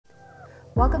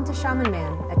Welcome to Shaman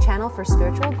Man, a channel for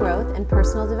spiritual growth and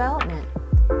personal development.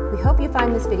 We hope you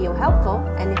find this video helpful,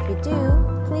 and if you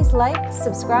do, please like,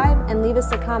 subscribe, and leave us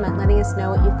a comment letting us know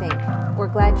what you think. We're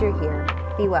glad you're here.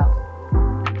 Be well.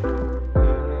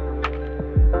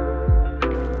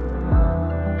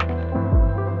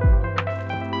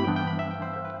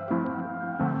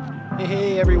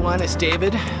 Hey everyone, it's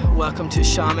David. Welcome to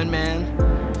Shaman Man.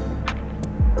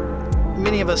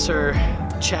 Many of us are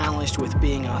challenged with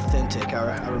being authentic.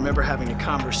 I remember having a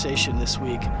conversation this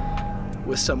week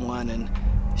with someone, and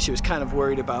she was kind of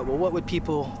worried about, well, what would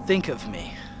people think of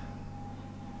me?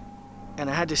 And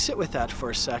I had to sit with that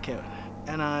for a second,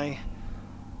 and I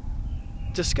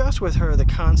discussed with her the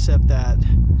concept that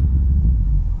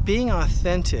being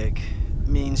authentic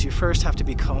means you first have to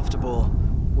be comfortable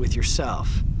with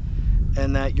yourself,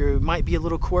 and that you might be a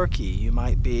little quirky, you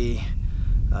might be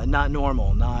not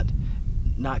normal, not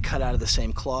cut out of the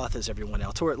same cloth as everyone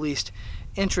else, or at least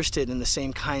interested in the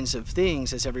same kinds of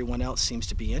things as everyone else seems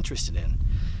to be interested in.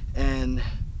 And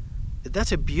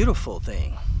that's a beautiful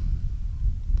thing.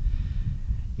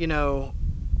 You know,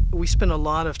 we spend a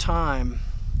lot of time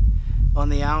on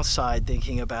the outside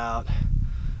thinking about,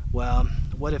 well,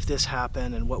 what if this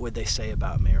happened and what would they say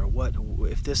about me? Or what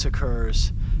if this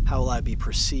occurs, how will I be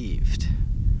perceived?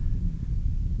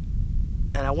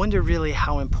 And I wonder really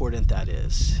how important that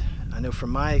is. I know from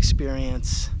my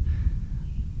experience,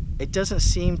 it doesn't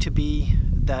seem to be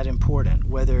that important.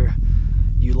 Whether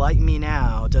you like me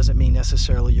now doesn't mean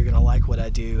necessarily you're going to like what I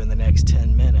do in the next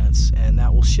 10 minutes, and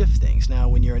that will shift things. Now,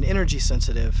 when you're an energy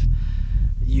sensitive,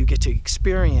 you get to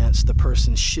experience the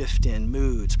person's shift in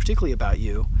moods, particularly about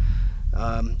you,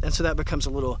 and so that becomes a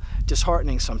little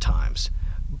disheartening sometimes.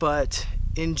 But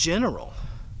in general,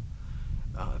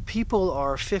 people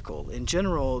are fickle. In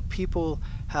general, people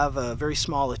have a very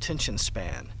small attention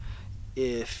span.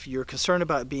 If you're concerned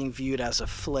about being viewed as a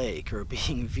flake or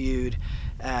being viewed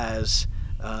as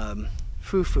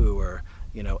foo-foo or,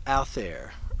 out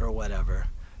there or whatever,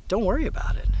 don't worry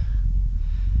about it.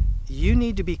 You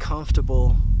need to be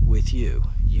comfortable with you.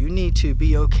 You need to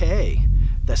be okay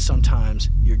that sometimes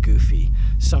you're goofy.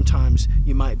 Sometimes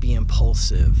you might be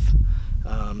impulsive.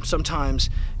 Sometimes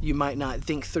you might not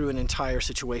think through an entire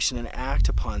situation and act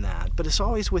upon that, but it's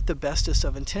always with the bestest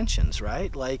of intentions,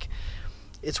 right? Like,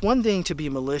 it's one thing to be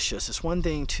malicious, it's one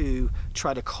thing to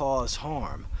try to cause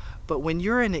harm, but when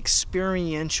you're an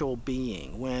experiential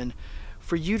being, when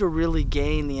for you to really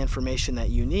gain the information that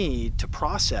you need to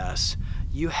process,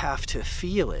 you have to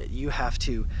feel it, you have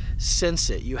to sense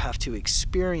it, you have to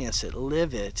experience it,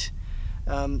 live it.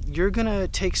 You're going to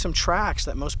take some tracks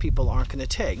that most people aren't going to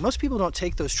take. Most people don't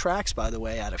take those tracks, by the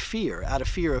way, out of fear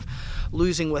of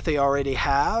losing what they already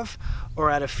have, or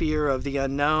out of fear of the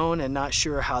unknown and not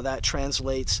sure how that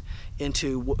translates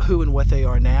into who and what they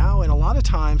are now. And a lot of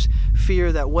times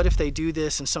fear that what if they do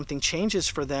this and something changes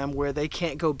for them where they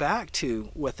can't go back to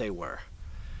what they were.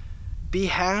 Be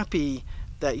happy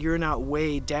that you're not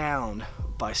weighed down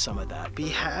by some of that. Be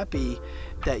happy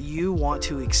that you want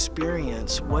to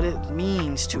experience what it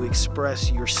means to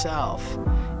express yourself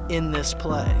in this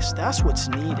place. That's what's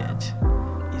needed,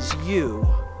 is you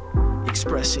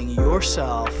expressing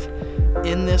yourself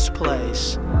in this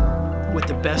place with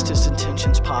the bestest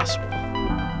intentions possible.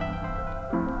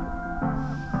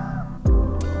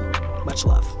 Much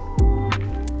love.